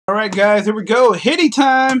Alright guys, here we go. Hittie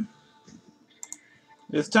time.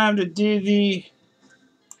 It's time to do the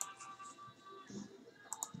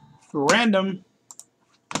random.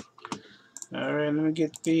 Alright, let me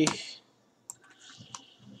get the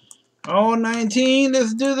 19.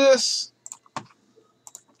 Let's do this.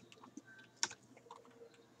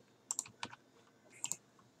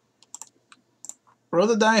 Roll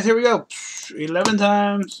the dice. Here we go. 11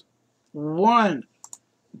 times. 1,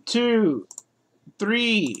 2,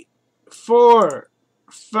 3, 4,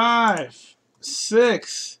 5,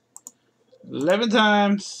 6. 11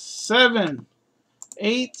 times. 7,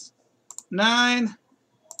 8, 9,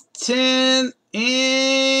 10,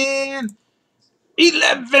 and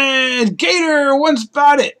 11. Gator, 1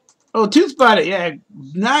 spotted. Oh, 2 spotted. Yeah,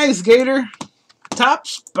 nice, Gator. Top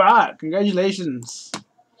spot. Congratulations.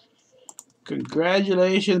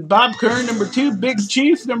 Congratulations. Bob Kern, number 2. Big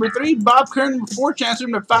Chiefs, number 3. Bob Kern, number 4. Chancellor,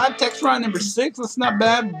 number 5. Textron, number 6. That's not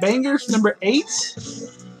bad. Bangers, number 8.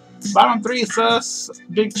 Bottom 3, Sus.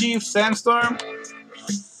 Big Chief, Sandstorm.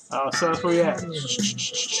 Oh, Sus, where you at?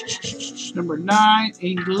 Number 9,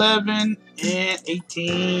 11, and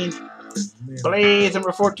 18. Blaze,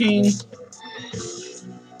 number 14.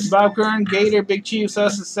 Bob Kern, Gator, Big Chief,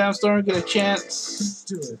 Sus, and Sandstorm get a chance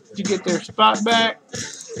to get their spot back.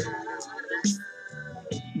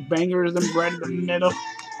 Bangers, them right in the middle.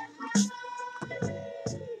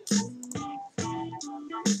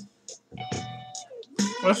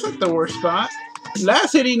 That's not the worst spot.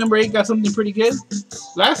 Last Hittie, number 8, got something pretty good.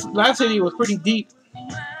 Last Hittie was pretty deep.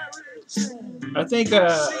 I think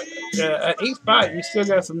at 8th spot, you still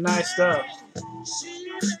got some nice stuff.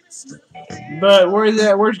 But where's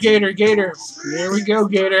that? Where's Gator? Gator. There we go,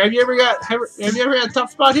 Gator. Have you ever had a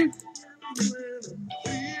tough spot here?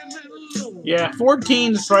 Yeah,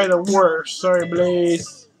 14 is probably the worst. Sorry,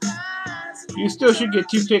 Blaze. You still should get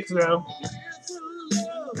 2 picks though.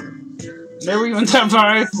 Never even top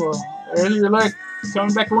 5. Well, there's your luck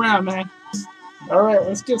coming back around, man. All right,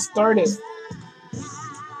 let's get started.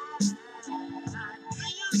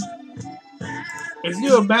 Let's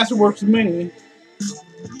do a Masterworks mini.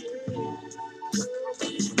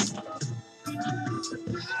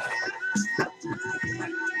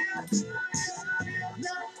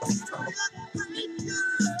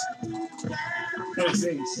 Let's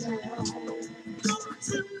see.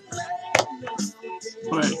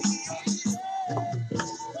 Right.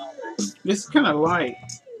 This is kind of light,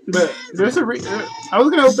 but there's a. I was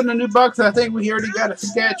gonna open a new box. I think we already got a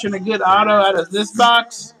sketch and a good auto out of this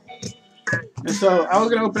box, and so I was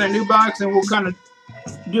gonna open a new box and we'll kind of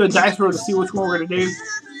do a dice roll to see which one we're gonna do.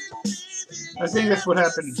 I think that's what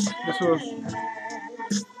happened.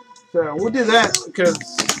 So we'll do that because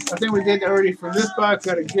I think we did already for this box.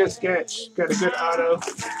 Got a good sketch, got a good auto,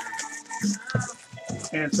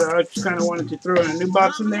 and so I just kind of wanted to throw in a new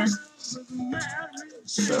box in there.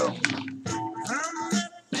 So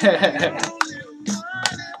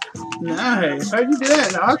nice. How'd you do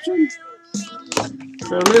that? An auction?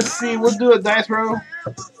 So let's see. We'll do a dice roll.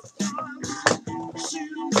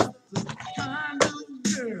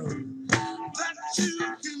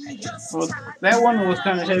 Well, that one was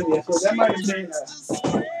kind of heavy, so that might have been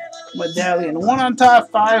a medallion. 1 on top,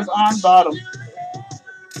 5 on bottom.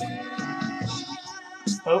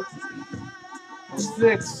 Oh,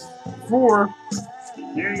 6, 4.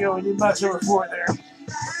 There you go. We did box over 4 there.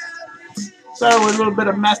 Started with a little bit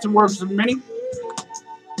of Masterworks mini.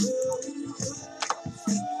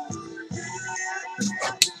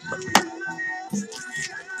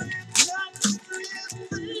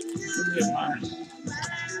 Get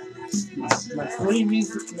my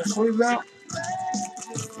sleeves out.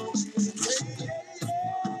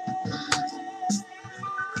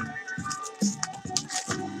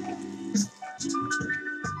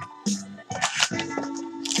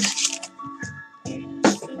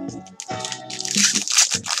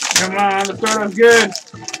 Come on, the start off good.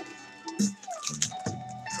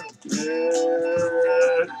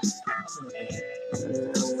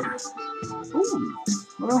 Ooh,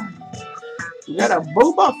 well, we got a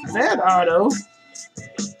Boba Fett auto.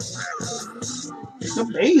 The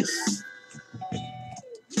base.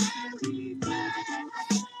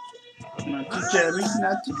 Not too shabby,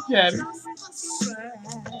 not too shabby.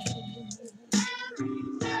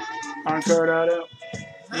 On card auto.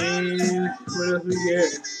 And what else we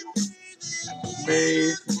get?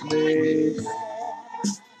 Base.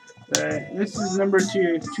 Right. This is number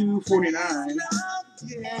 249.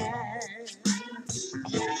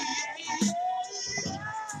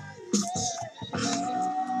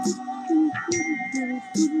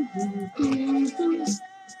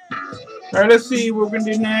 Alright, let's see what we're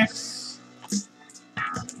gonna do next.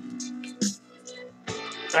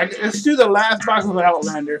 Let's do the last box of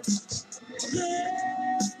Outlander.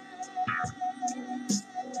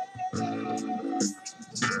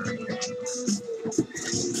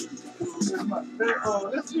 Oh,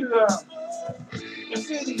 let's do the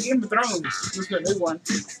Game of Thrones. This is the new one.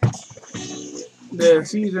 The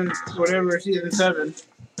season, whatever, season 7.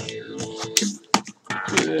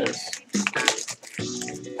 Look at this.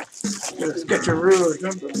 Got a sketcheroo or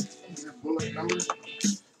something. Bullet numbers?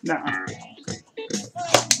 Nah.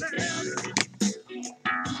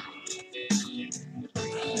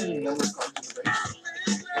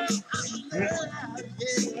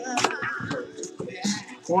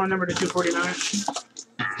 One number to 249.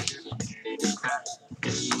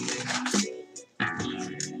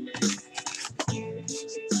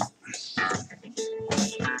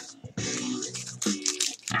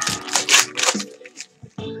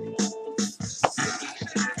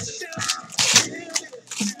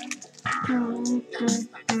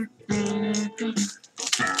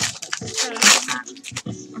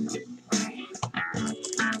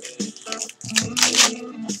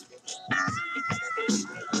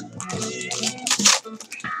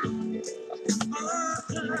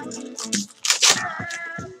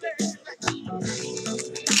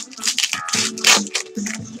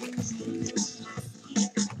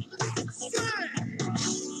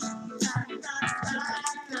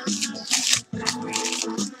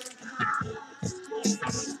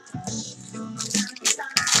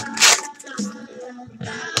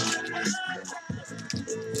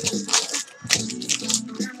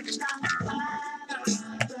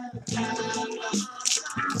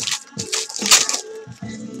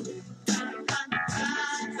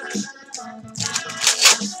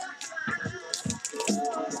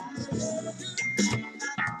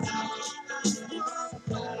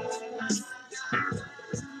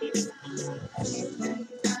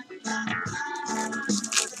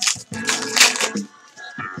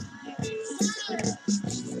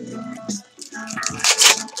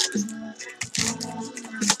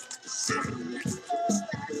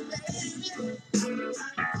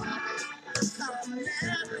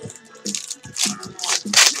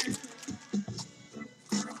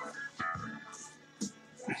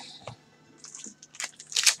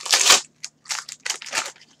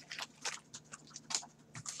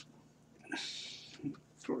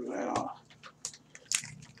 Throw that off.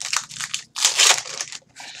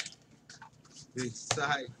 Big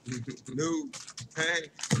sight, new, hey,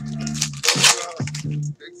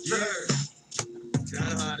 yeah, got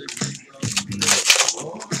how to be,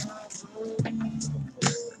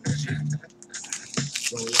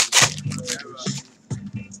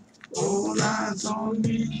 All eyes on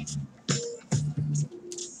me.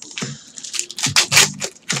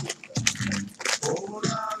 all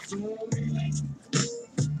eyes on me.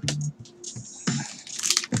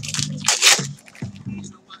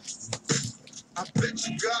 I bet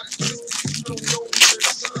you got it. You don't know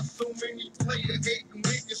there's so many player hating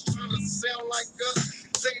niggas trying to sound like us.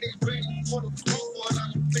 Say they ready for the floor, but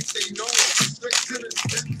I don't think they know it. Straight to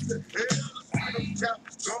the hell, I don't count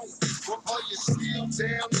going. But are you still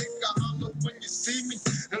down, nigga? Holler when you see me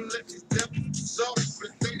and let these devils up.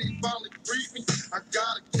 But they finally free me. I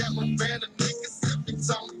got a caravan of niggas every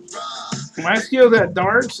time we ride. My skill at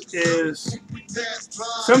darts is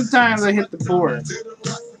sometimes I hit the board.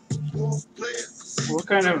 What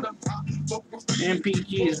kind of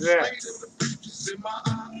MPG is that?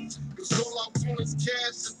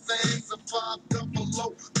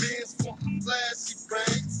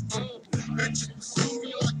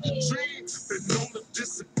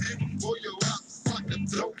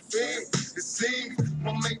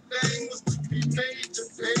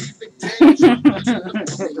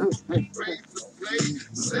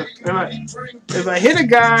 If I hit a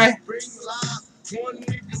guy,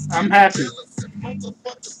 I'm happy.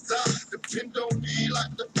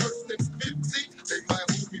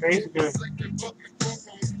 Basically.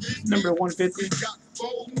 Number 150.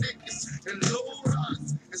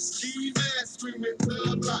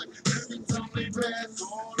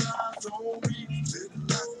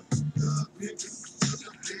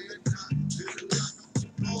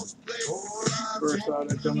 First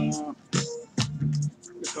auto coming out.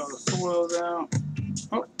 Get all the soils out.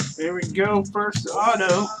 Oh, there we go. First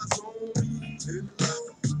auto.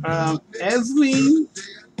 Esleen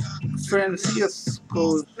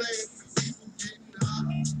Francisco.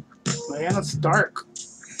 Diana Stark.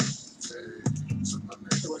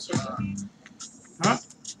 Huh?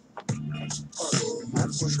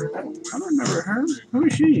 I don't remember her. Who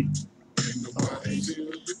is she?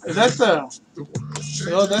 Is that the?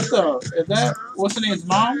 Oh, that's the. Is that what's the name's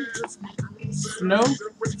mom? Snow.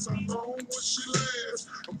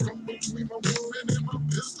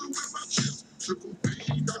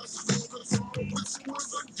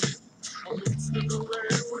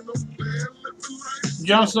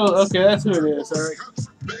 Jon Snow. Okay, that's who it is. All right.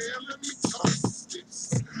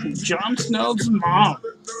 Jon Snow's mom.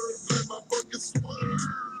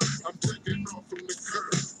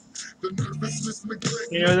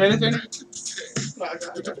 You know anything?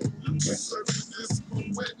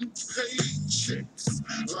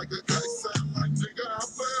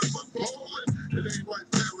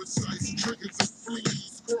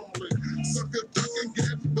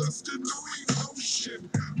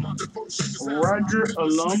 Roger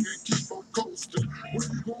alum.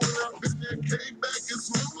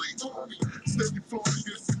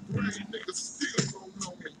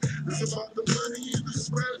 It's about the money and the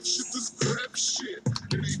scrap shit, this crap shit.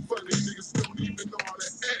 It ain't funny, niggas don't even know how to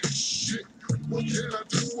act shit. What can I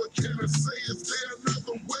do? What can I say? Is there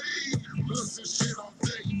another way? Listen shit all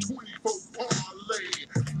day, 24 parlay.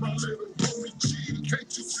 My little homie G,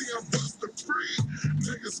 can't you see I'm bustin' free?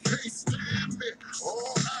 Niggas can't stand me,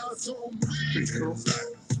 all eyes on me.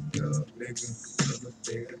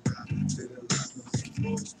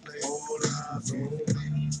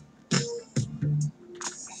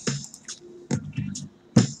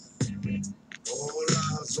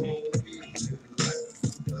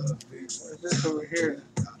 What's this over here?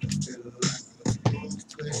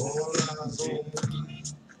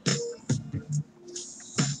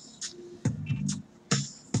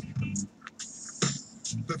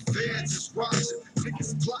 The feds is watching,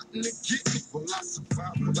 niggas plotting to get me. Will I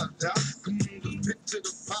survive? Will I die? Come on, let's picture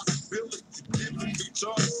the possibility. Giving me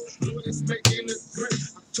choice. Lawyers making it grip.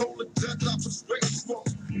 I told the judge I was raised wrong.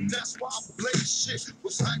 And that's why I blaze shit.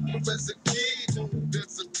 Was hyper as a kid,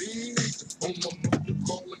 as a teenager. On my mother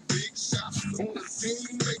calling big shots. On the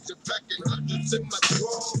scene, major packing hundreds in my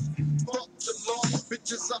drawers. Fuck the law,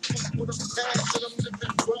 bitches, I fuck with a passion. I'm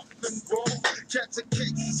living rough and raw. Catching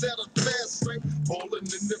cases at a fast lane. Ballin'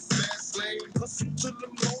 in the fast lane. Hustle till the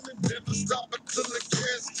morning, never stop until the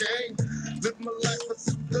cash came. Live my life as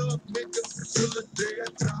a thug, nigga, till the day I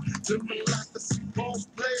die. Live my life as a boss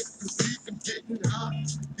player, cause even getting high.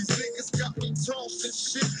 These niggas got me tossing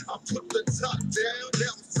shit. I put the top down,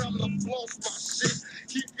 now it's time to floss my shit.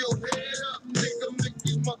 Keep your head up, nigga, make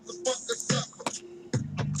these motherfuckers suffer.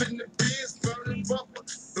 I'm in the biz, burning rubber.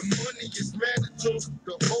 The money is mandatory.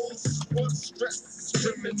 The hoes is one stress. It's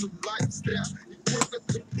criminal lifestyle. You equipped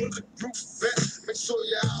to bulletproof vest. Make sure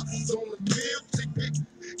your house is on the meal ticket.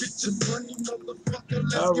 Get your money, motherfucker.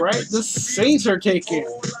 All right, the Saints are taking.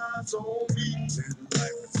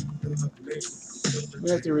 We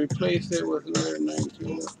have to replace it with another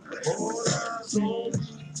 19.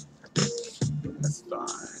 That's fine.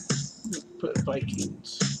 Let's put Vikings.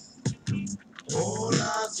 All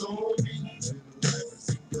eyes on me.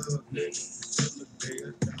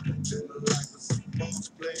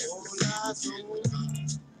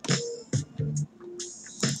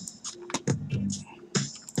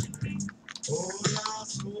 All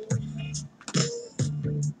eyes on me.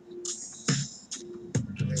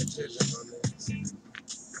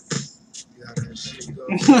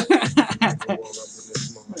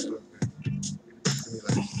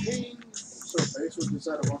 So base was just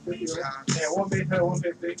at 150, right? Yeah, 150 at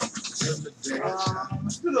 150.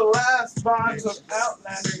 Let's do the last box of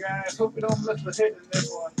Outlander, guys. Hope we don't miss the hit in this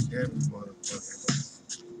one. Every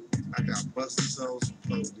motherfucker. I got busted souls and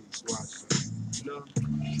police watching. You know?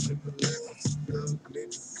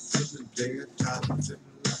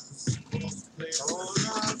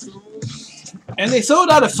 And they sold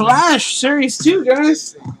out of Flash Series 2,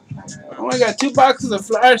 guys. I only got 2 boxes of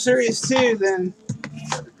Flash Series 2, then,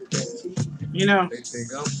 you know,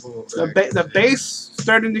 the base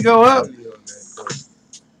starting to go up.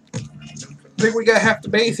 I think we got half the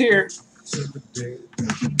base here.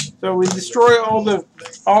 So we destroy all of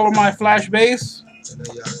my Flash base.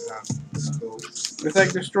 It's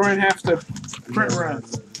like destroying half the print run.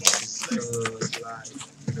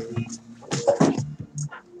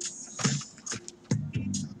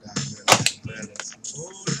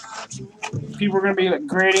 People are going to be like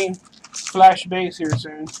grading Flash base here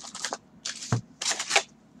soon.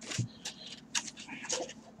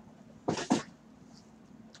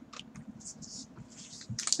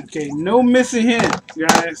 Okay, no missing hit,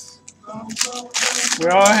 guys. We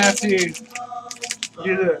all have to do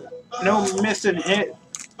the no missing hit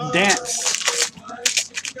dance.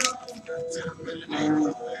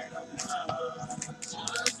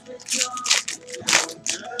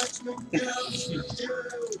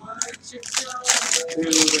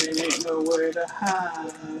 Dude, ain't nowhere to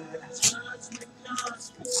hide.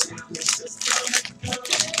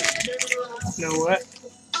 what?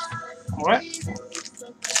 What?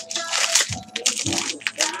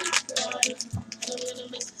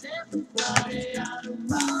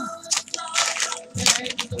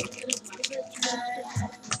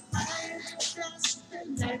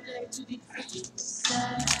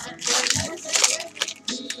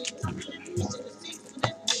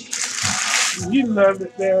 You love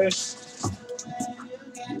it, there.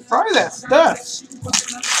 Probably that stuff.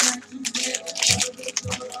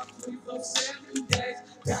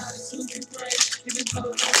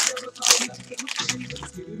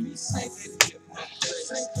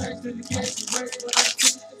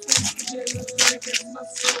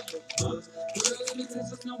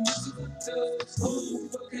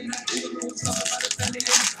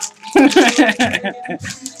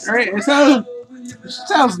 Right? It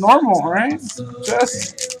sounds normal, right?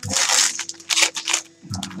 Just.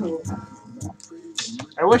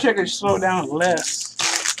 I wish I could slow down less,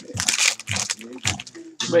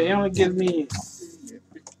 but it only gives me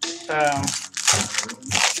um,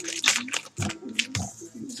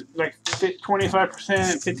 like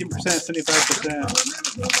 25%, 50%, 75%.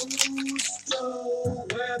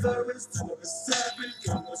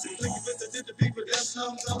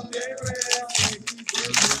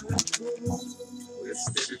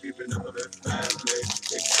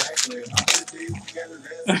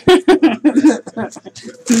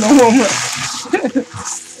 No moment.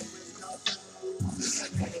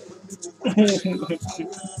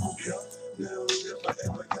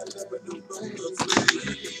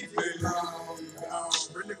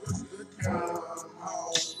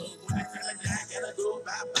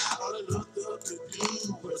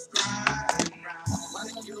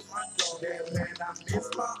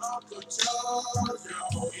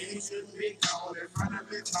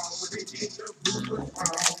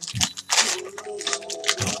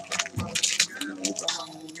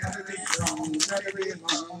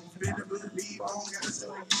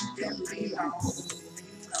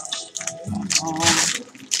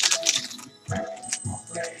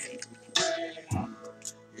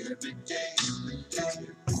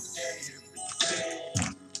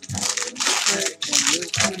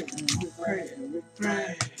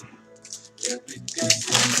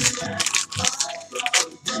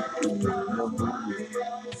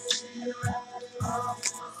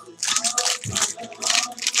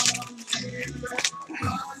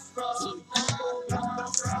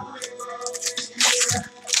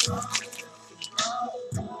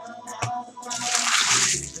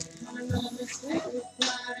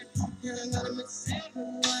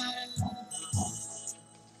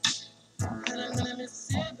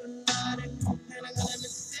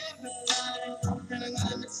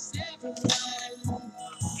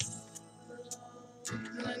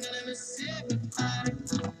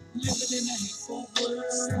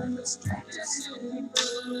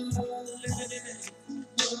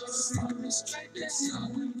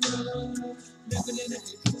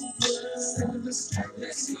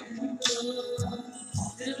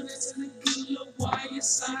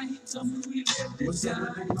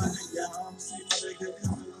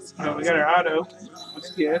 Oh, we got our auto.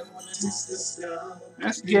 That's good.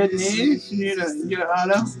 That's good news. You get an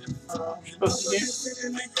auto. Supposed to get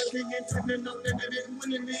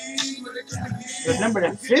the number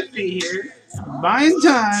to 50 here. Buying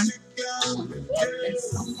time.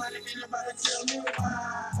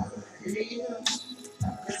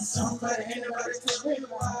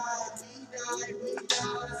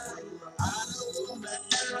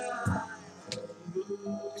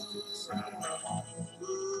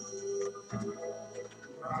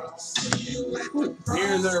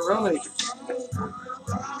 Here's our rolling.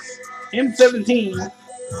 M17.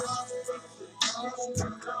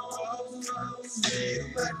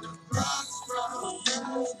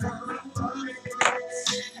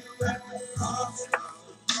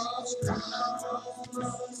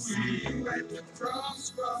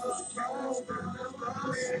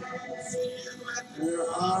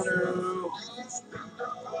 Auto.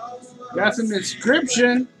 Got some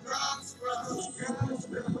inscription.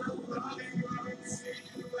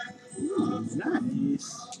 Ooh,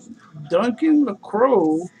 nice. Duncan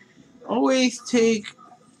LaCroix. Always take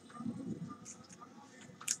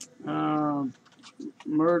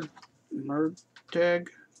Mertag.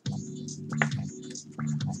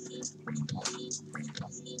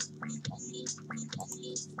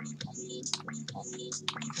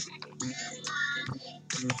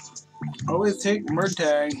 Always take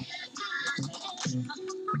Mertag.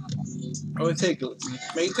 Always take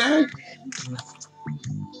Maytag.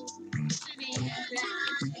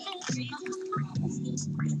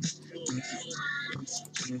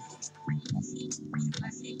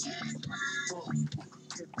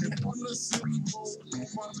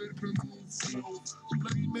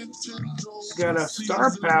 Got a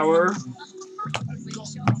star power.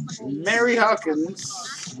 Mary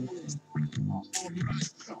Hawkins.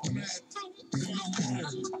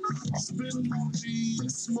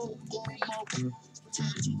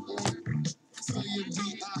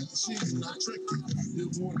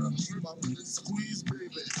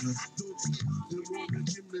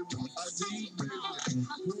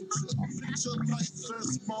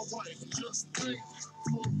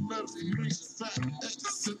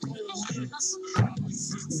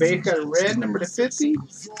 Base got a red, number to 50.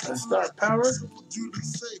 A star power.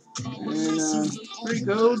 And 3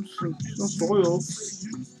 golds, some foils.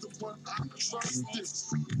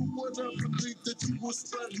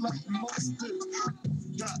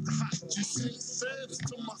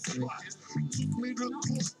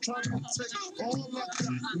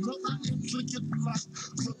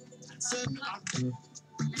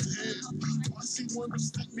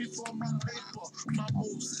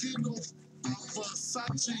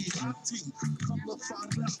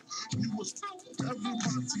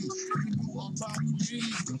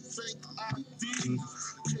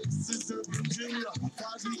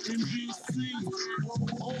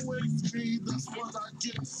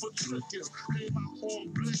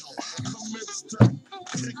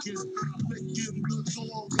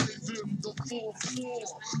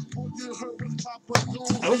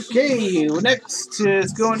 Okay, well, next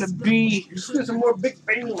is going to be some more big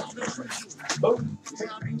bang. Oh.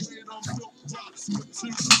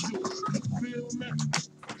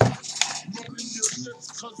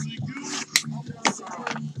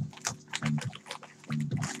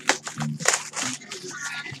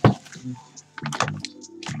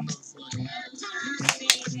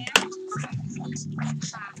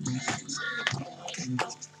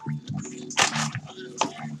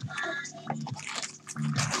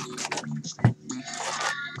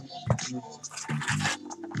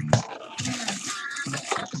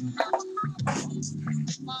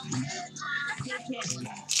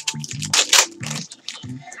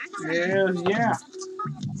 Yeah.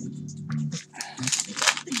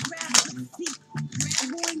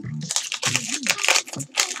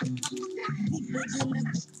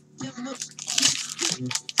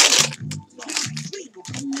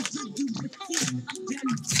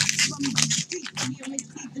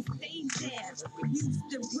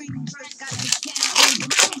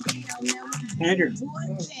 Andrew,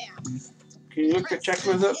 can you look the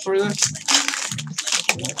checklist up for this?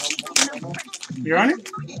 You're on it?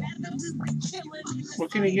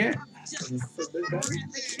 What can you get?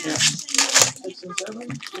 Yeah. 6 and 7.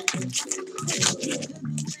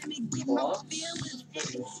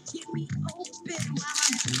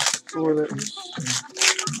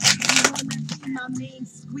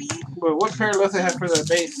 Well, what pair does it have for the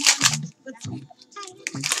base?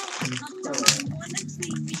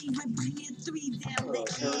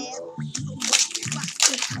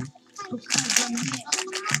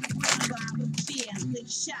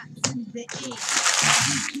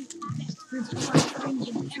 Who's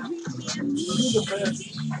the best?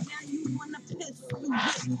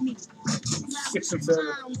 6 and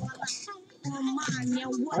 7.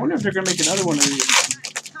 I wonder if they're gonna make another one of these.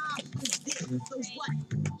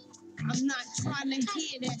 I'm not trying to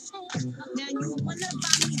hear that. Now you wanna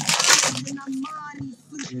buy me when I'm Marty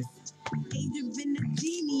suits. Agent been a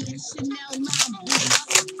genie and Chanel mom boots.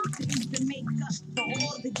 Use the makeup for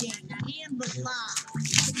all the gang and the lies.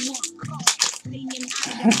 Singing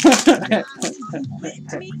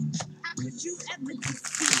with me. How could you ever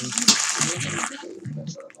deceive me?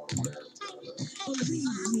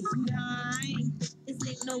 Believe me, nine. This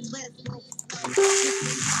ain't no lesbo.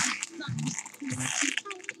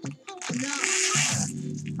 No.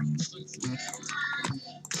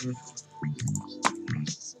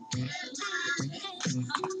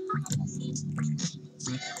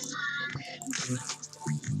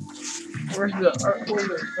 Where's the art for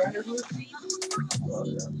the grinders list? Oh,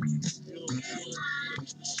 yeah.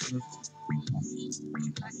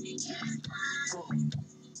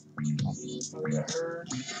 Oh, we got her.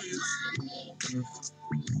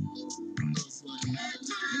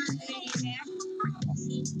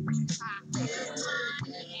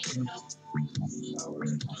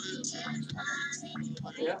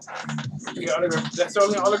 Yeah. You got autograph. That's the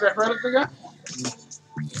only autograph relic they got?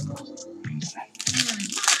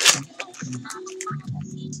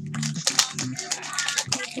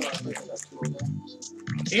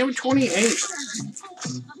 M28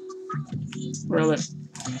 relic.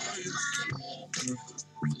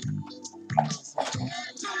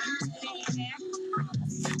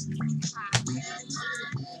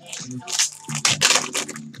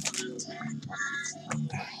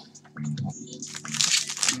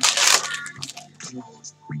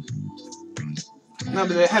 No,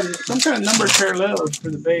 but they had some kind of number parallels for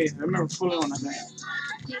the base. I remember pulling one of that.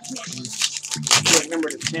 Like number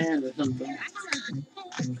 10 or something.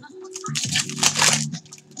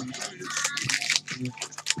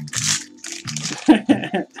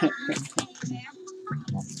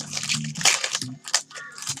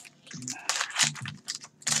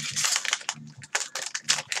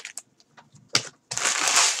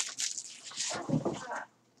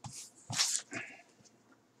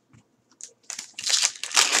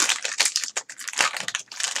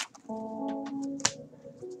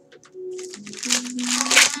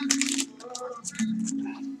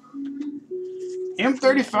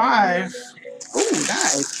 M35. Oh,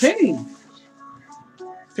 nice. Penny.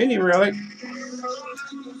 Penny relic.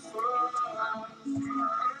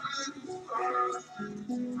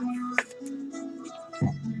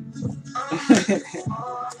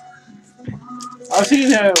 I was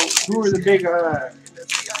seeing who were the big,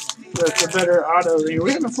 the better autos.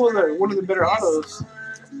 We haven't pulled one of the better autos.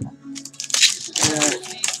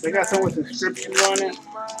 They got some with inscriptions on it.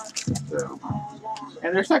 So,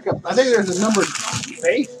 and there's like I think there's a numbered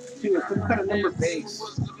base too. Some kind of numbered base.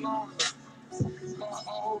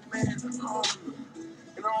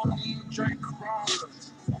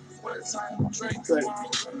 But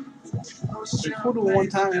we pulled it one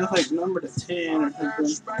time and it was like numbered to 10 or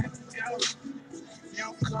something.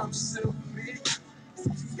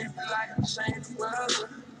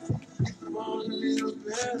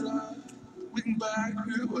 We can buy a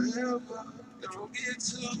crib wherever. Don't get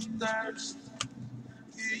too thirsty.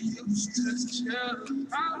 Get used to chill.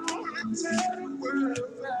 I wanna tell the world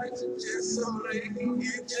about you just so they can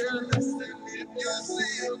get jealous. And if you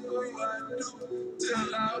see a girl I do,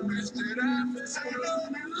 tell our bitch that I'm turn on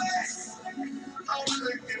the lights. I'm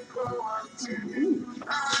looking forward to I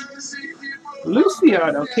see people.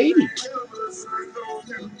 Luciano, Katie.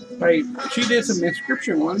 Like, she did some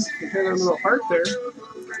inscription ones. She had a little heart there.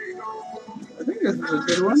 I think this is a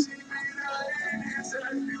good one.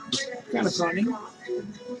 Kind of funny.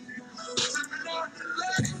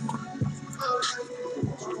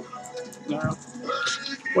 No.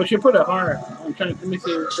 Well, she put a heart. I'm trying to let me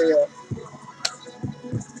see if they.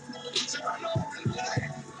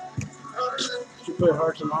 She put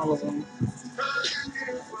hearts in all of them.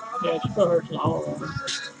 Yeah, she put hearts in all of them.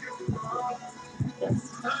 Okay.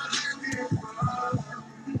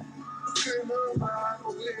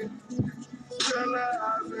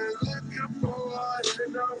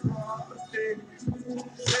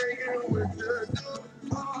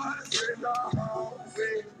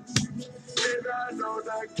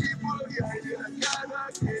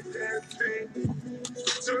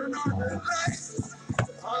 Turn on the lights.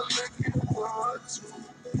 I'm looking forward to.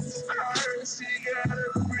 I heard she got a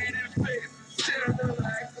pretty face. Tell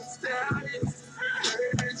like a stallion.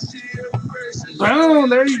 Maybe she a fresh. Boom,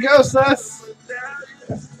 there you go, sus.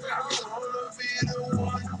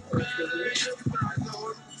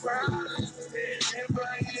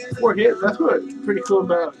 Four hits, that's what's pretty cool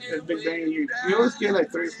about a Big Bang. You always get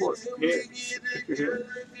like 3 or 4 hits if you're hit.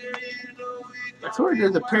 I swear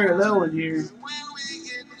there's a parallel in here.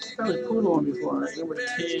 I probably pulled one before, like number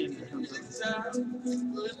 10 or something.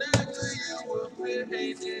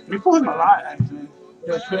 We pulled him a lot, actually.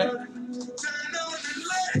 Just check.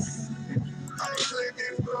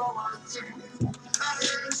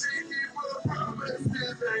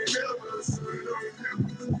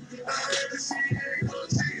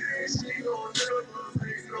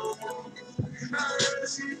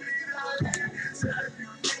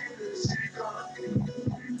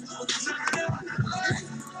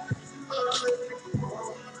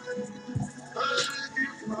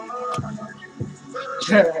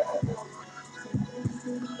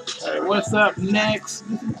 Alright, what's up next?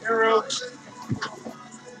 Arrow.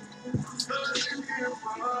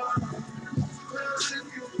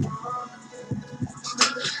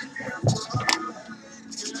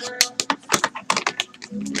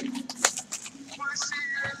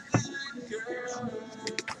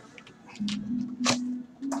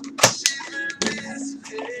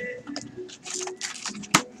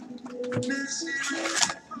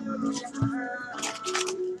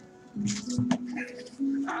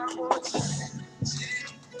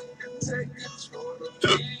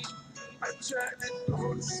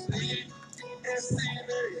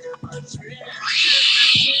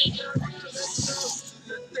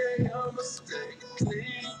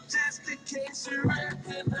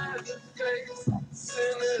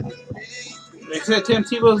 They said Tim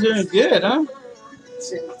Tebow's doing good, huh?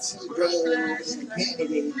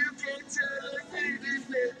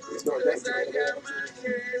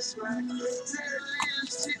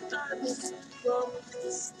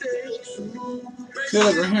 See it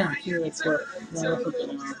over here. See it what? No,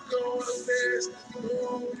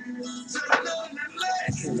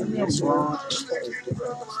 that's maybe I'm wrong.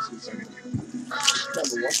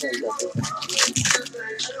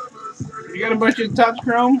 You got a bunch of Topps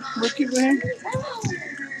Chrome rookies in here?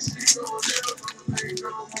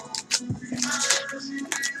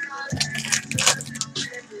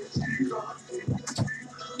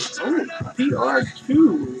 Oh, PR2.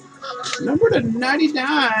 Number to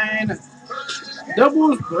 99.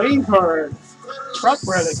 Doubles playing card. Prop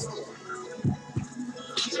relic.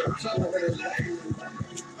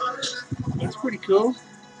 That's pretty cool.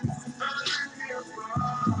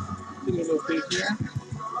 Take a little peek here.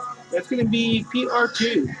 That's going to be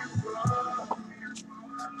PR2.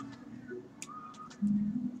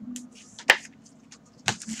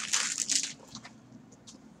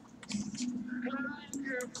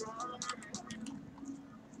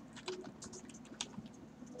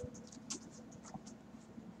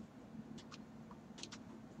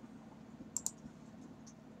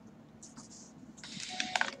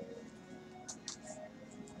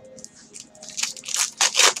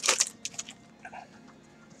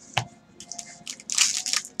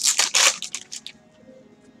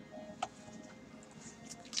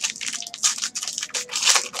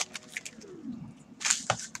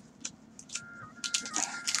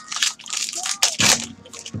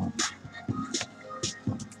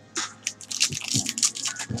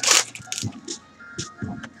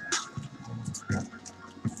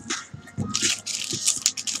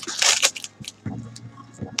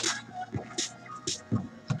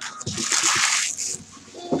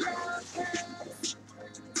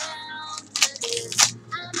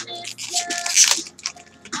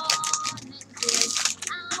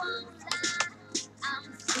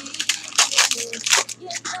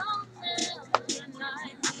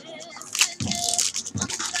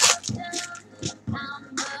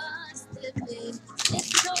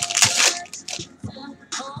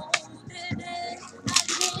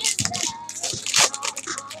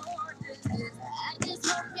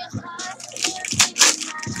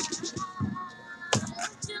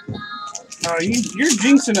 Oh, you're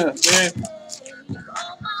jinxing us, man.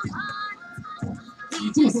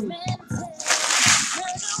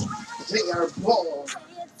 Take our ball.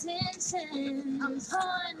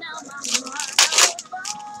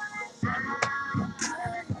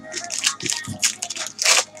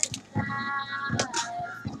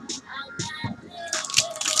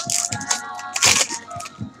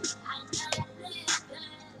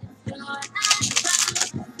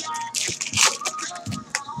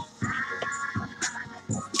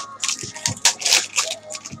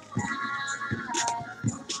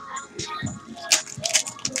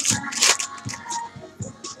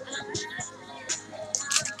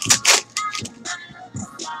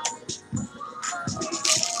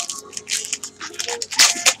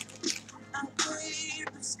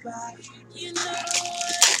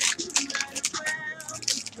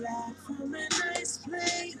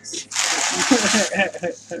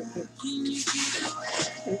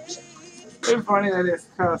 It's funny that it's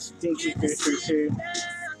called Stinky Fisher too.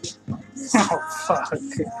 Oh fuck.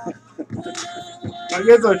 I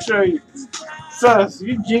guess I'll show you. Sus,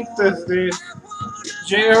 you jinxed us, dude.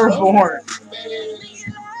 J.R. Bourne.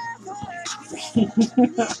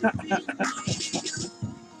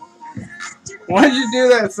 Why did you do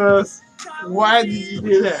that, Sus? Why did you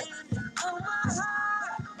do that?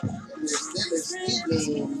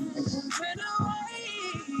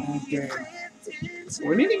 Okay.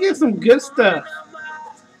 We need to get some good stuff.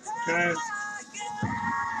 Okay.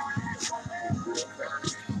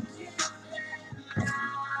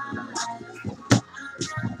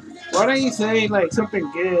 Why don't you say like something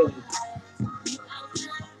good?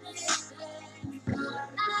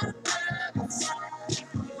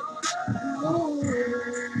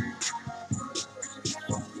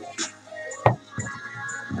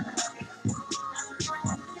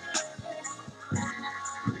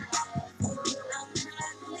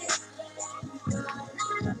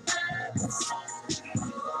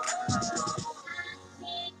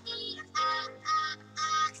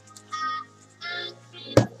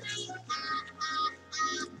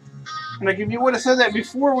 Like if you would have said that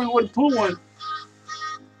before, we would pull one.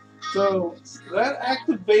 So that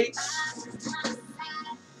activates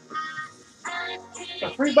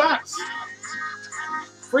a free box.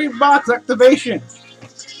 Free box activation.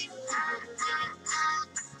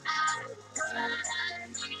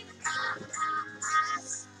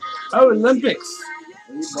 Oh, Olympics.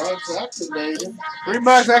 Free box activated. Free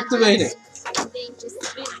box activated.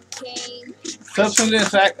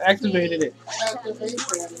 Substance activated it.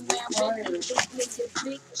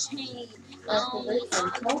 Activation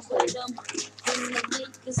complete.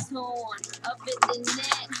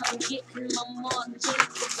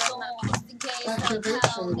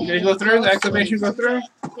 Activation. Did it go through? The activation go through?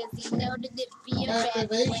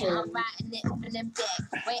 Activation.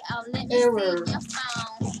 Error.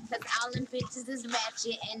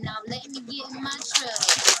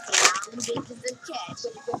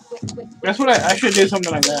 That's what I should do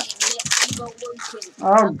something like that.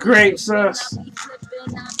 Oh, great, sus.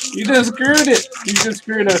 You just screwed it. You just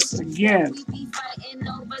screwed us again.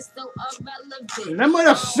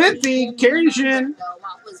 Number 50, Cajun.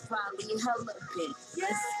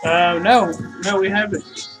 No, we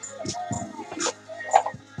haven't.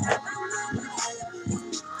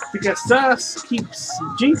 Because sus keeps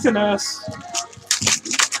jinxing us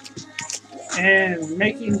and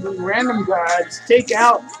making the random gods take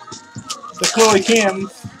out the Chloe Kim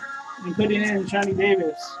and putting in Johnny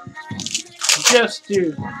Davis just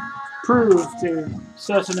to prove to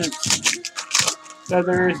sustenance that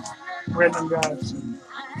there is random gods and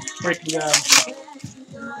breaking gods.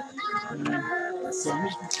 So I'm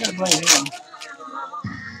just gonna blame him.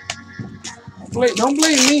 Don't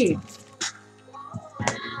blame me.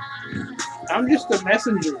 I'm just a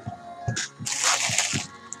messenger.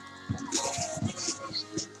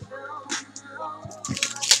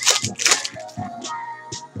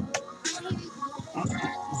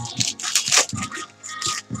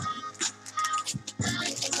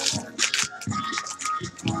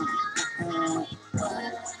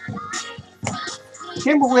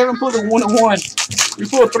 Can't believe we haven't pulled a 1-on-1. We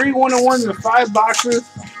pulled 3 1-on-1s in 5 boxes.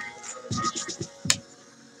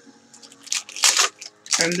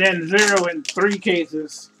 And then 0 in 3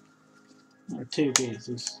 cases. Or 2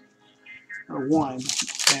 cases. Or 1. And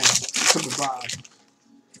put the box.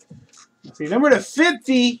 Let's see. Number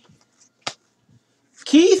 50.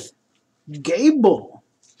 Keith Gable.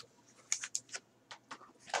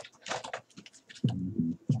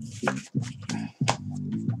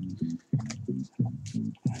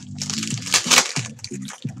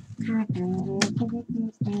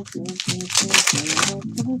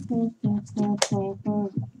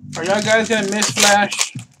 Are y'all guys gonna miss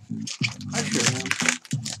Flash? I sure am.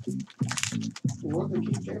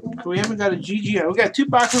 We haven't got a GG out. We got 2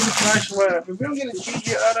 boxes of Flash left. If we don't get a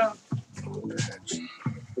GG out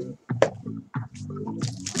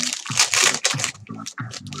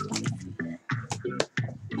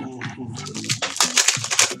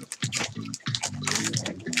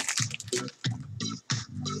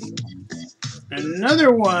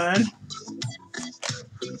another one.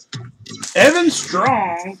 Evan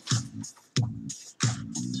Strong.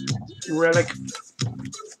 Relic.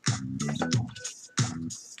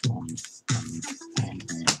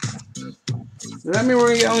 Does that mean we're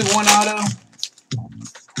going to get only 1 auto?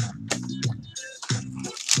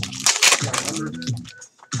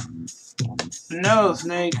 No,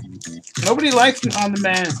 Snake. Nobody likes it on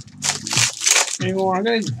demand anymore. I'm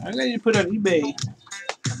gonna put it on eBay.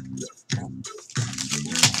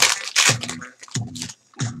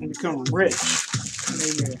 And become rich.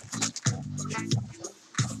 Maybe.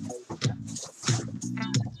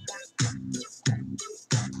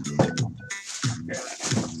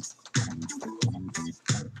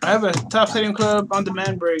 I have a Top Stadium Club on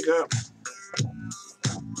demand breakup.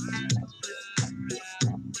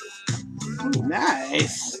 Ooh,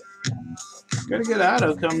 nice. Got a good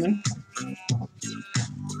auto coming. I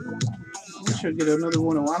wish I'd get another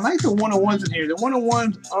 1-on-1. I like the 1-on-1s in here. The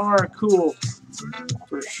 1-on-1s are cool.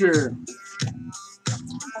 For sure.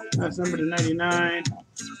 That's number to 99.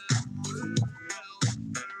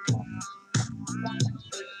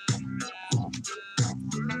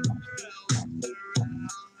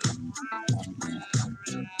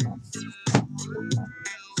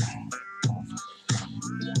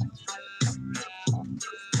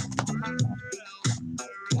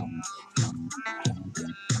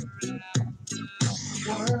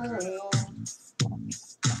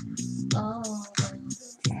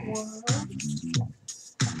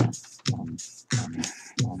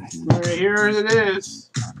 Alright, here it is.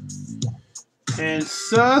 And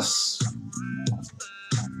sus,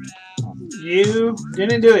 you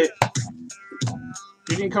didn't do it.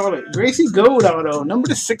 You didn't call it. Gracie Gold auto, number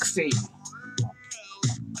to 60.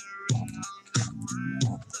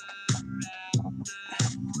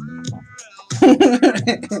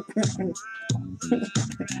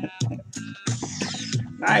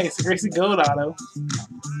 Nice, Gracie Gold auto.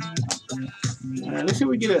 Alright, let's see if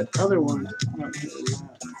we get another one.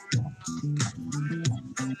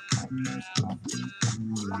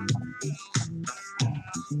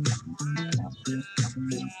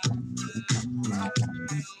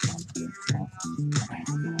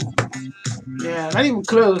 Not even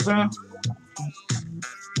close, huh?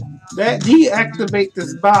 That deactivate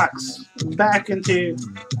this box back into.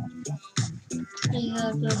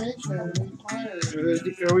 Deactivation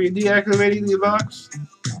required. Are we deactivating the box?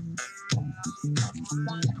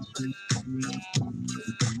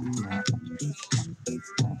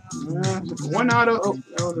 One auto. Oh,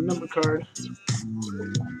 that was a number card.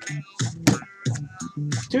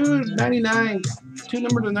 $2.99. Two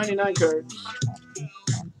numbers of 99 cards.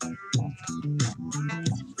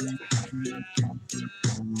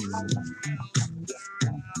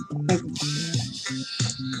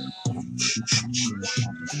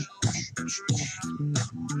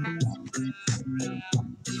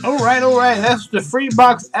 Alright, alright. That's the free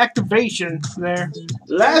box activation there.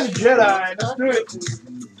 Last Jedi. Let's do it.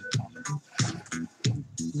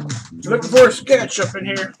 Looking for a sketch up in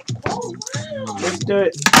here. Let's do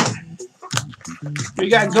it. We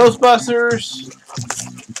got Ghostbusters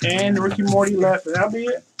and Ricky Morty left, and that'll be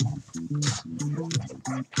it.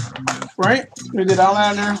 Right? We did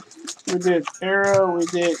Outlander, we did Arrow, we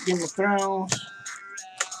did Game of Thrones.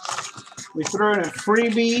 We threw in a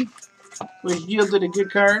freebie, which yielded a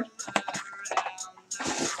good card.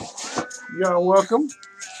 Y'all welcome.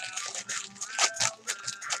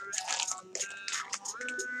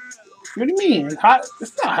 What do you mean? It's hot?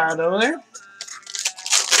 It's not hot over there.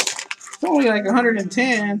 It's only like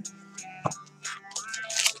 110.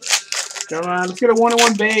 Come on, let's get a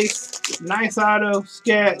 1-on-1 base. Nice auto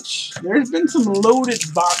sketch. There's been some loaded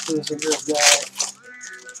boxes of this guy.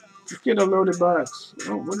 Let's get a loaded box.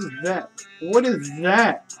 Oh, what is that? What is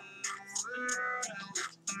that?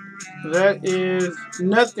 That is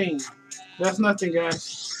nothing. That's nothing,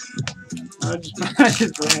 guys. I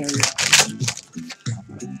just ran over.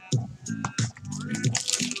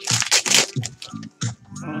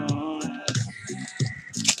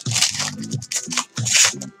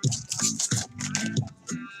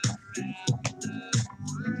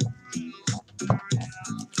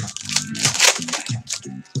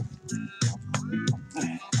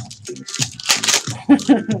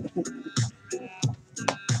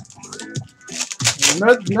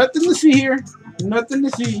 Nothing to see here. Nothing to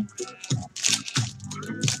see.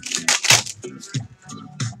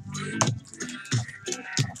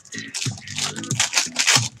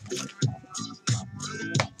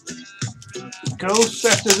 Ghost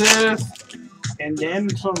after this, and then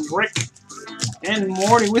some Rick and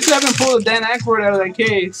Morty. We still haven't pulled Dan Aykroyd out of that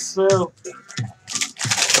case, so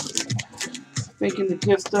thinking the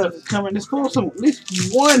good stuff is coming. Let's pull some, at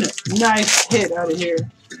least one nice hit out of here.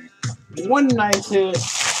 One nice hit.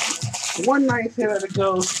 One nice hit out of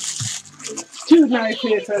Ghost. Two nice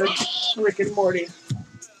hits out of Rick and Morty.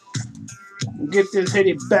 Get this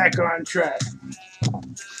Hittie back on track.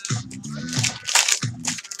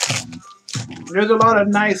 There's a lot of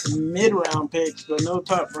nice mid-round picks, but no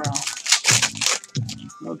top round.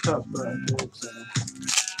 No top round picks. So.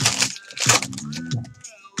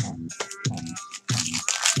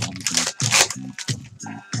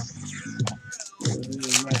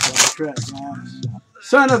 Track,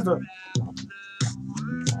 son of a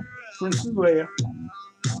Princess Leia.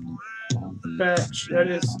 Patch. That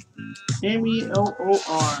is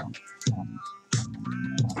MEOOR.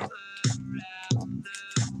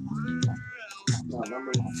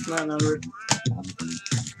 Not numbered.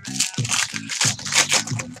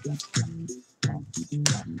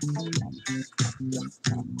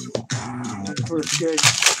 For a sketch.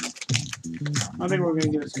 I think we're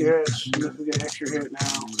gonna get a sketch unless we get an extra hit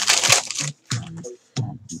now.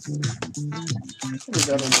 Is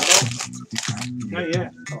that an auto? Not yet.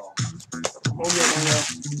 Oh. We'll get one though.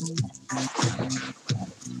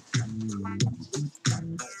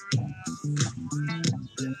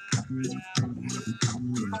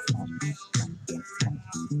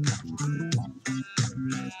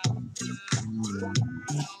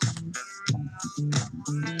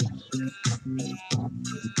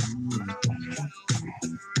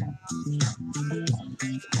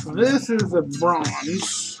 This is a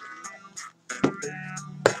bronze.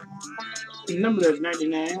 The number is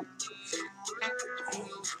 99.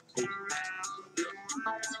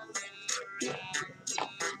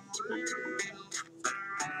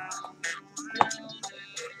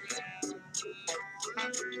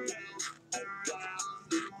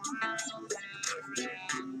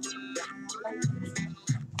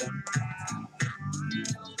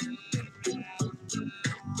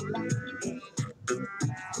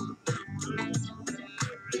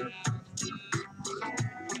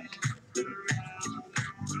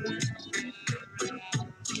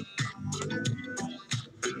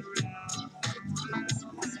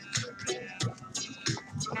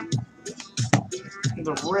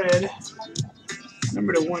 The red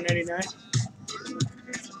number to 199.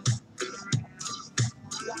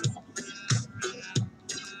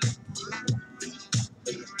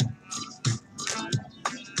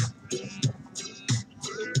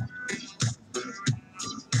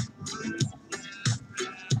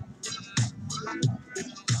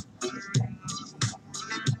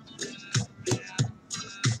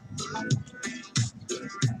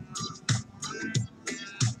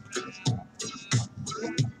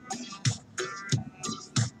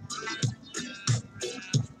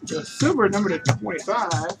 The silver number to 25.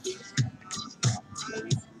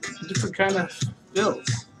 Different kind of bills.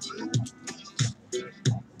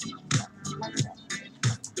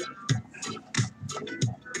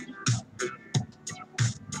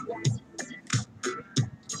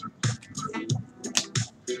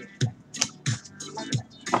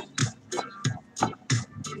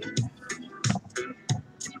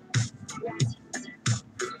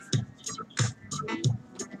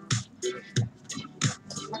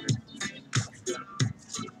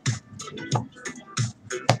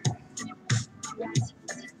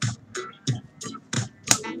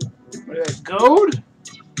 Gold.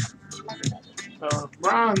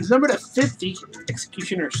 Bronze number to 50.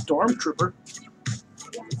 Executioner Stormtrooper.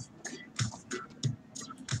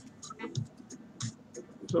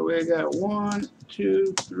 So we got 1,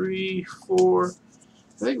 2, 3, 4. I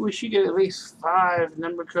think we should get at least 5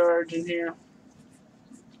 number cards in here.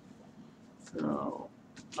 So,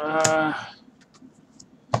 is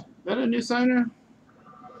that a new signer?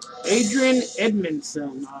 Adrian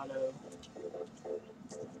Edmondson auto.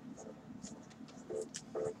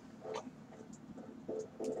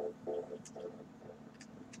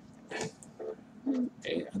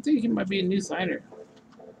 Hey, I think he might be a new signer.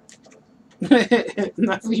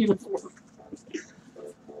 Not the uniform.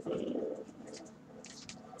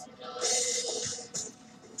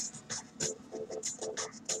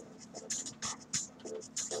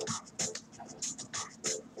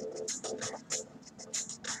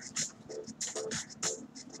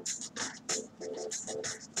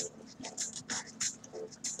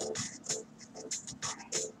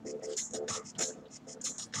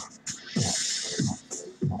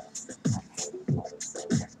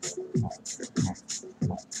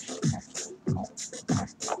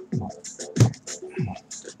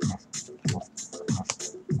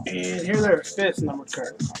 And here's our 5th number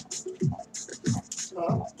card.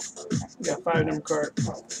 We got 5 number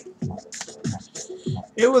cards.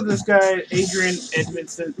 It was this guy, Adrian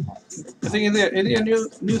Edmondson. I think is he a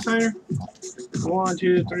new signer? 1,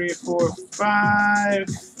 2, 3, 4, 5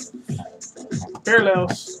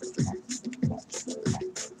 parallels.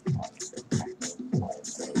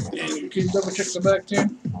 And you can double check the back too.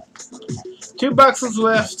 2 boxes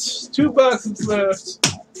left. 2 boxes left.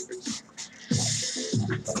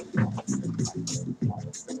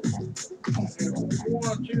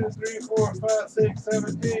 One, 2, 3, 4, 5, 6,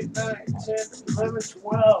 7, 8, 9, 10, 11,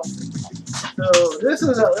 12. So this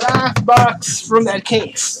is the last box from that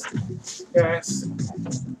case, guys.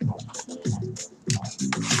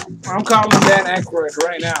 I'm calling Dan Aykroyd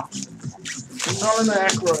right now. I'm calling the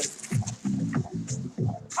Aykroyd.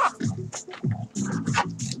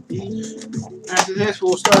 After this,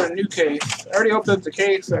 we'll start a new case. I already opened up the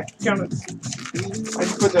case. I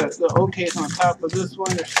just put the old case on top of this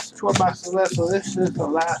one. There's 12 boxes left, so this is the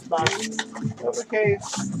last box of the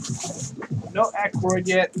case. No Aykroyd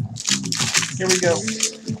yet. Here we go.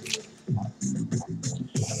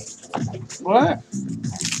 What?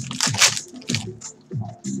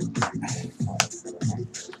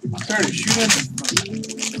 Started shooting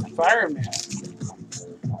the fireman.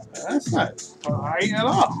 That's not fine at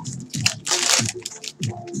all.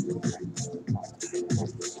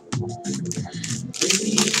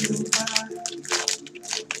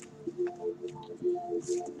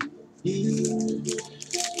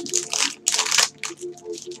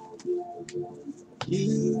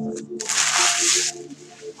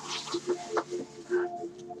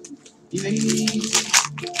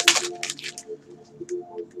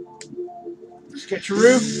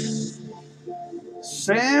 Sketcheroo.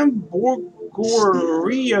 Sam Borgorios.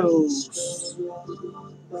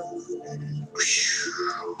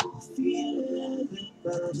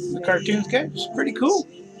 The cartoon sketch. Pretty cool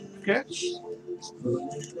sketch.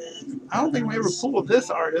 I don't think we ever pulled this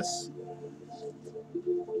artist.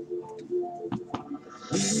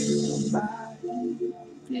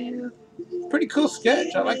 Yeah. Pretty cool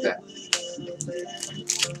sketch. I like that.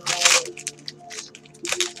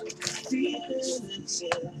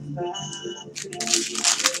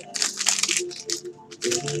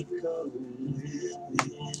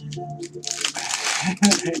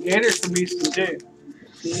 Gators from Houston too.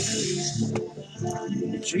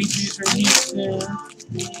 Gigi's from Houston.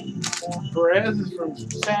 Perez is from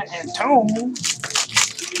San Antonio.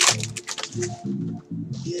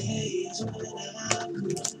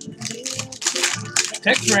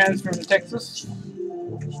 Texran's from Texas.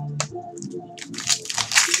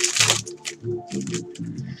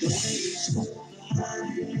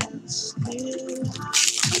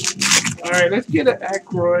 All right, let's get an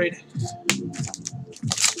Ackroyd.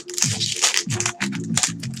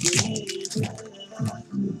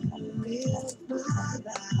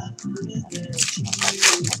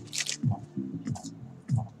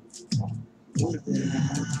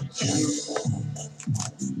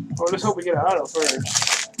 Oh, let's hope we get an auto first.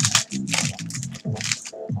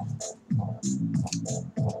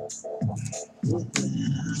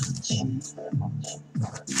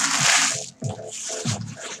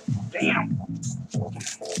 Damn.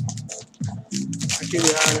 I give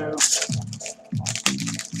you auto.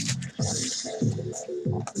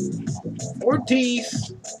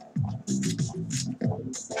 Ortiz.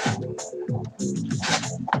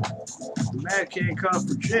 Matt can't come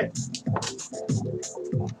for shit.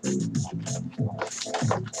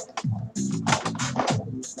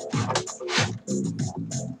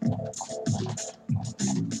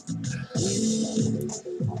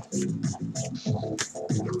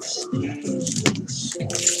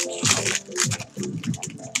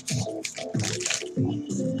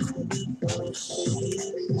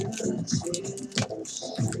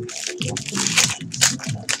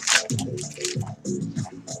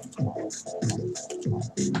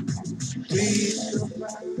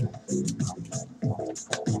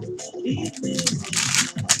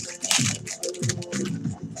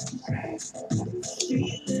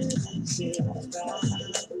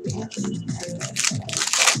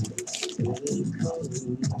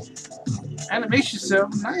 Animation cell.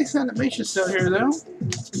 Nice animation cell here, though.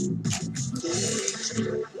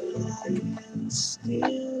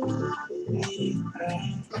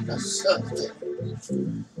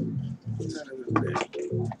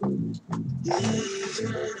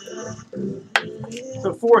 It's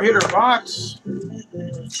a 4-hitter box. A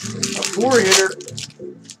 4-hitter.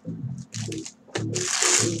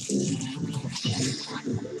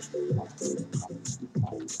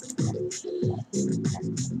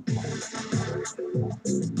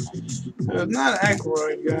 It's not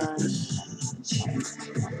Ackroyd, guys.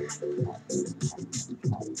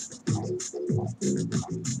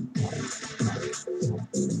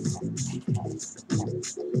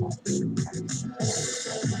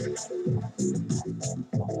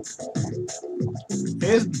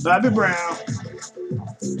 It's Bobby Brown.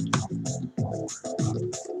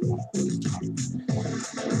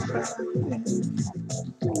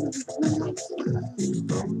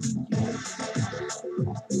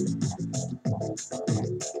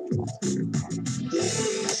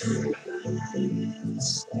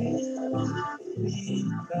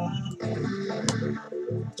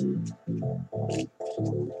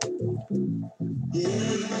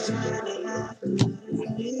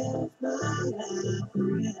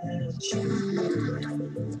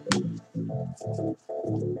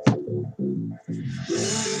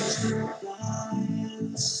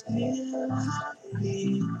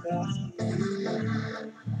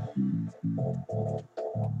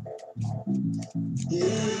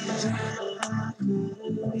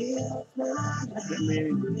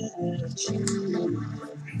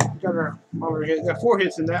 Got 4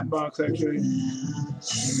 hits in that box, actually.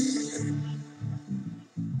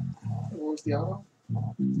 What was the auto?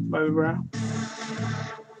 Bobby Brown.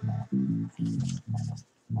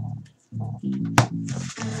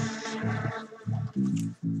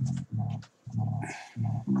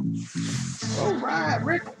 All right,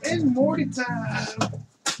 Rick and Morty time.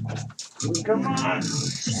 Come on.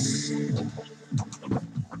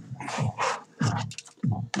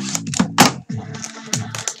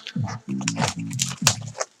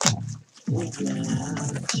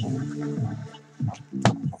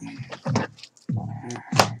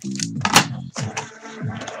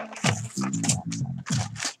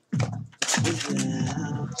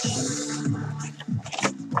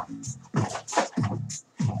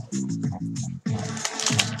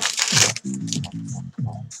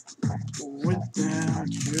 Without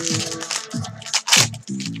you.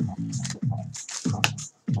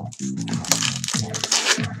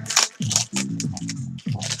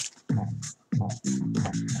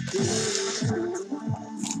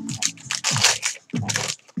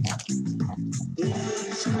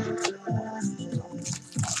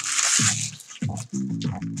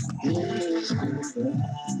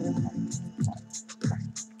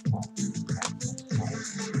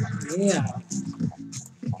 Yeah.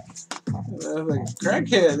 Like a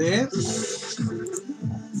crackhead, man.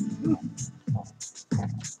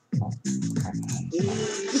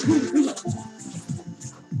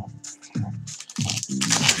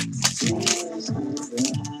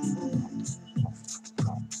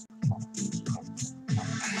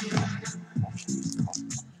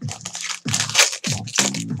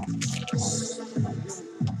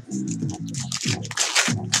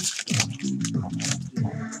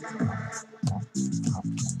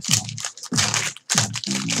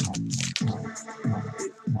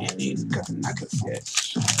 You need to cut the knuckle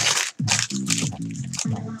sketch.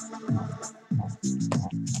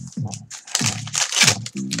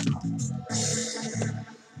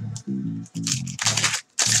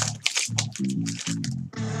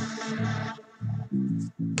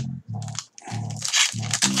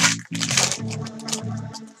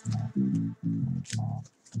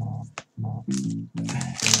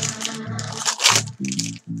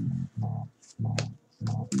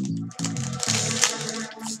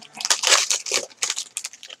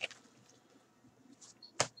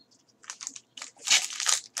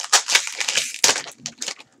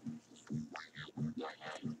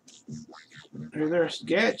 Here's their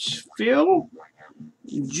sketch. Phil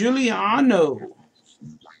Giuliano.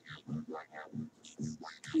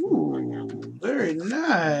 Ooh, very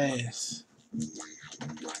nice.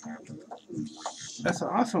 That's an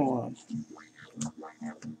awesome one.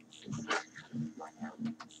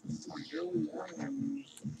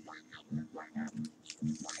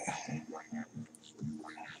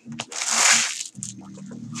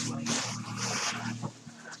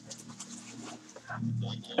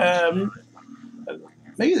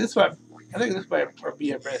 Maybe this one. I think this might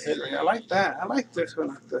be a Brad Henry. I like that. I like this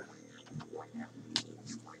one.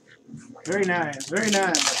 Very nice. Very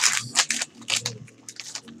nice.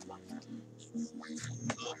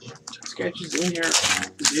 Sketches in here.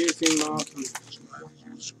 Do seem awesome.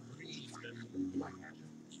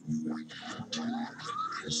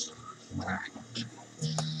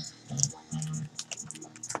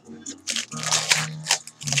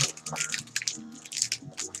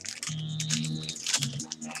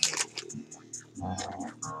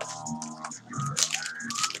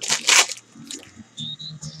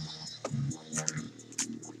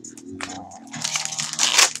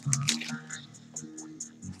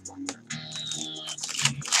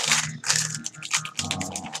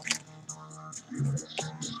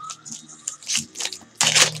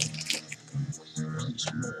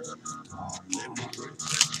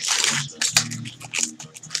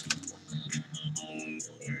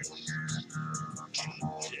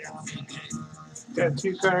 Got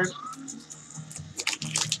 2 cards.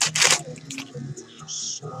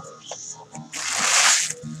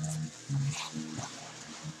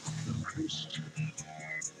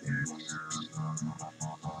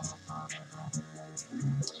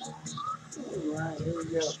 Alright, here we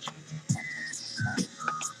go.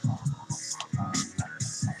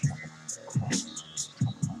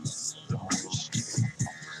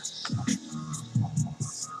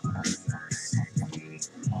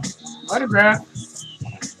 Autograph.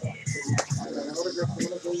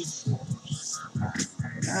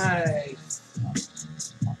 Nice.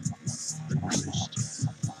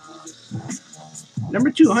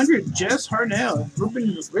 Number 200, Jess Harnell,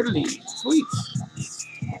 Ruben Ridley. Sweet.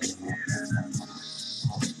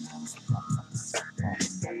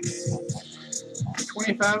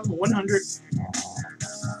 25, 100.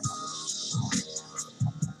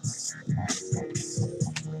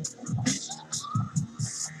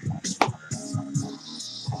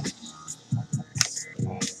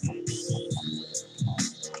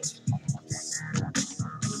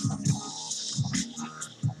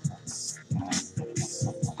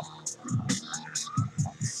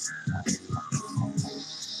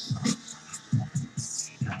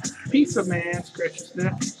 Pizza Man, scratch your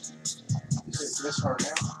sniff. You said Jess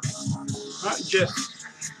Harnell? Not just.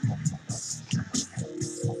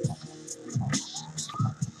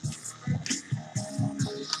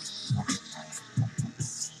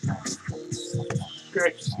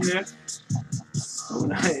 Scratch your sniff. Oh,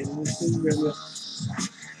 nice.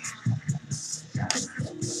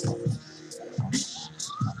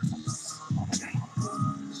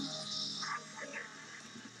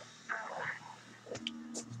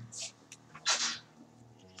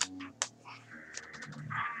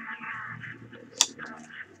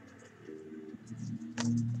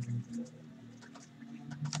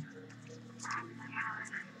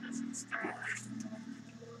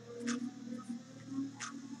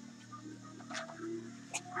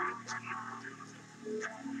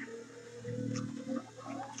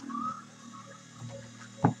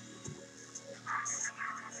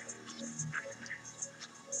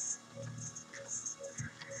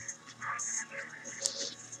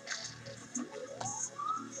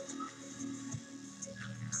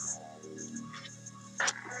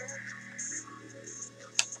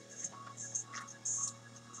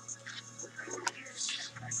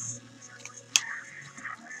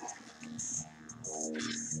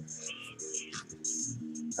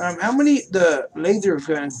 How many the laser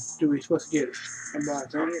gun do we supposed to get in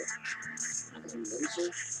box?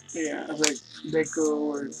 Laser? Yeah, it's like deco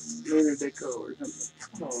or laser deco or something.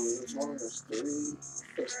 No, as long as 3,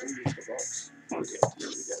 that's 3 is the box. Okay, here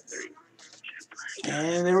we got 3.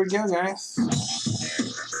 And there we go, guys.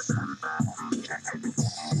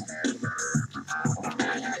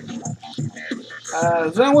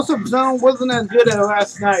 Zone, what's up, Zone? Wasn't as good as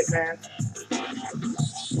last night, man.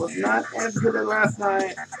 Was not as good as last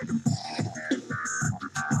night.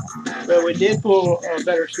 But we did pull a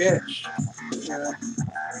better sketch.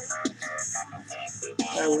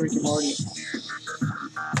 Ricky Morty.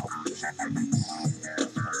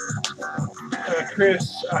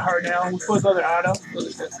 Chris Harnell. We put another auto.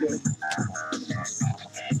 That's good.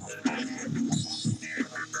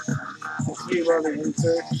 Let's see what other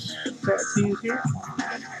inserts. Tattoos here.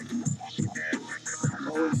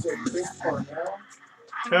 Oh, we said Chris Parnell?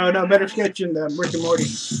 Oh, no, better sketching than Rick and Morty.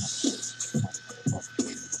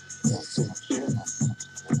 That's a Jeff.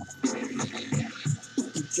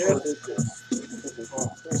 Jeff? What is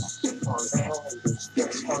this? Chris Parnell and this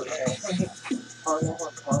Chris Parnell. Parnell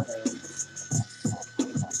or Parnell?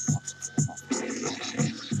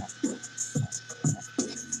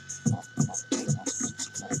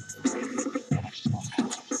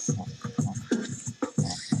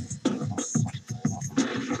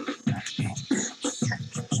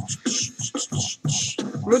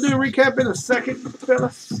 We'll do a recap in a second,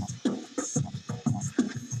 fellas.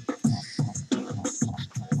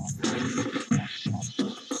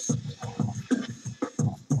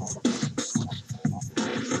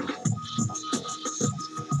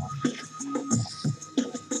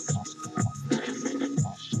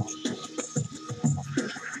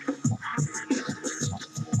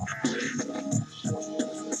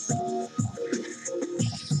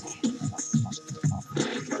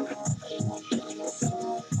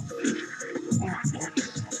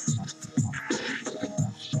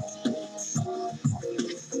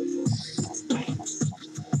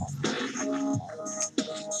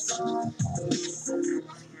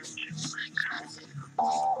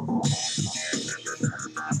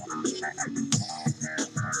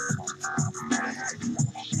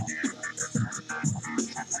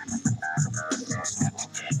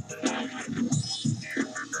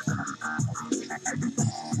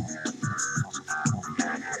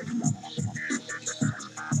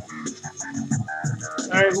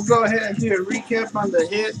 Alright, we'll go ahead and do a recap on the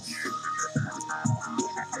hits.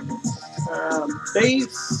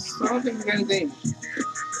 Base, I don't think we got anything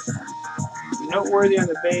noteworthy on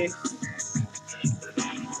the base.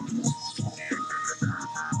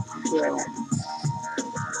 So,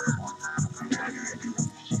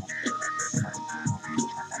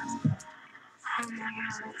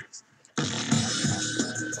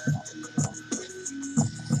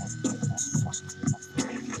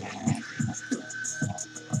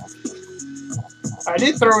 I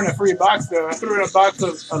did throw in a free box though. I threw in a box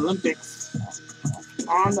of Olympics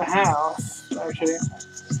on the house, actually.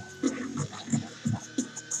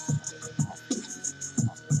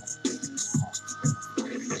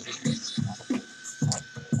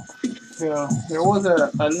 So there was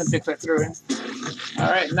a Olympics I threw in.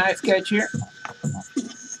 Alright, nice catch here.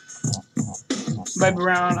 Bobby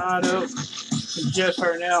Brown auto. Jeff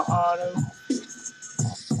Harnell auto.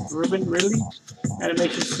 Ruben Ridley.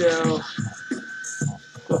 Animation Cell.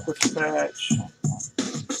 Clipper Patch.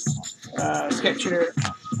 Sketcher.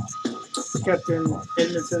 Captain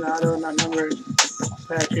Edmondson auto, not numbered.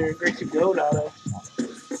 Patch here. Gracie Gold auto.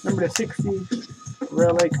 Number to 60.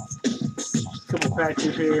 Relic. Couple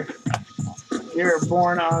patches here. You're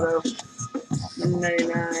Born auto. Number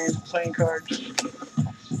 99. Playing cards.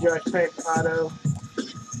 Josh Peck auto.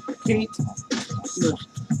 Kate.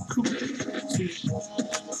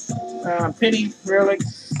 Penny Relic.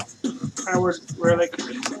 Howard Relic.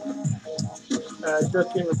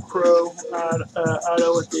 Dustin Crow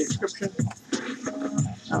auto with the inscription.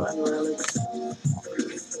 Alan Relic.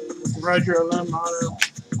 Roger Alum auto.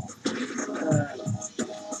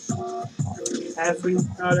 Ashley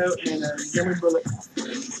auto and Jeremy Bullock.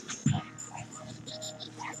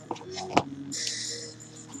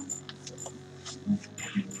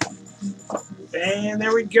 And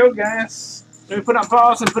there we go, guys. Let me put on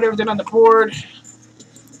pause and put everything on the board.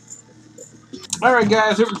 Alright,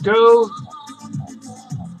 guys, here we go.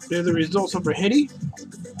 There's the results of our Hittie.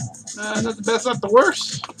 Not the best, not the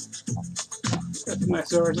worst. Got some nice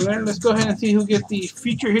stars in there. Let's go ahead and see who gets the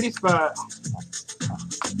feature Hittie spot.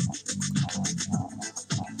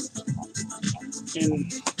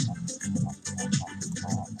 And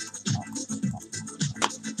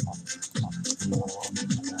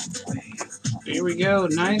Here we go.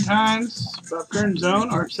 9 times. Bob Kern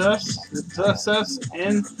Zone or Sus,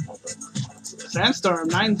 and Sandstorm.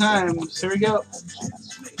 9 times. Here we go.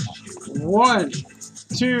 1,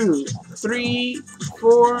 2, 3,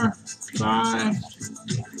 4, 5,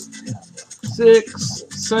 6,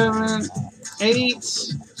 7,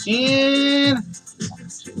 8, and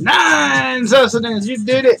 9 sustenance. You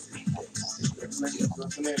did it.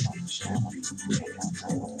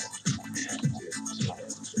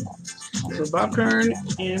 So Bob Kern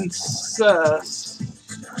and Sus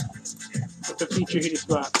with the feature Hittie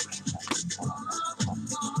spot.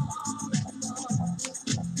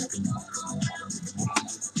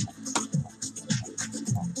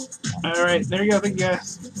 Alright, there you go. Thank you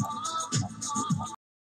guys.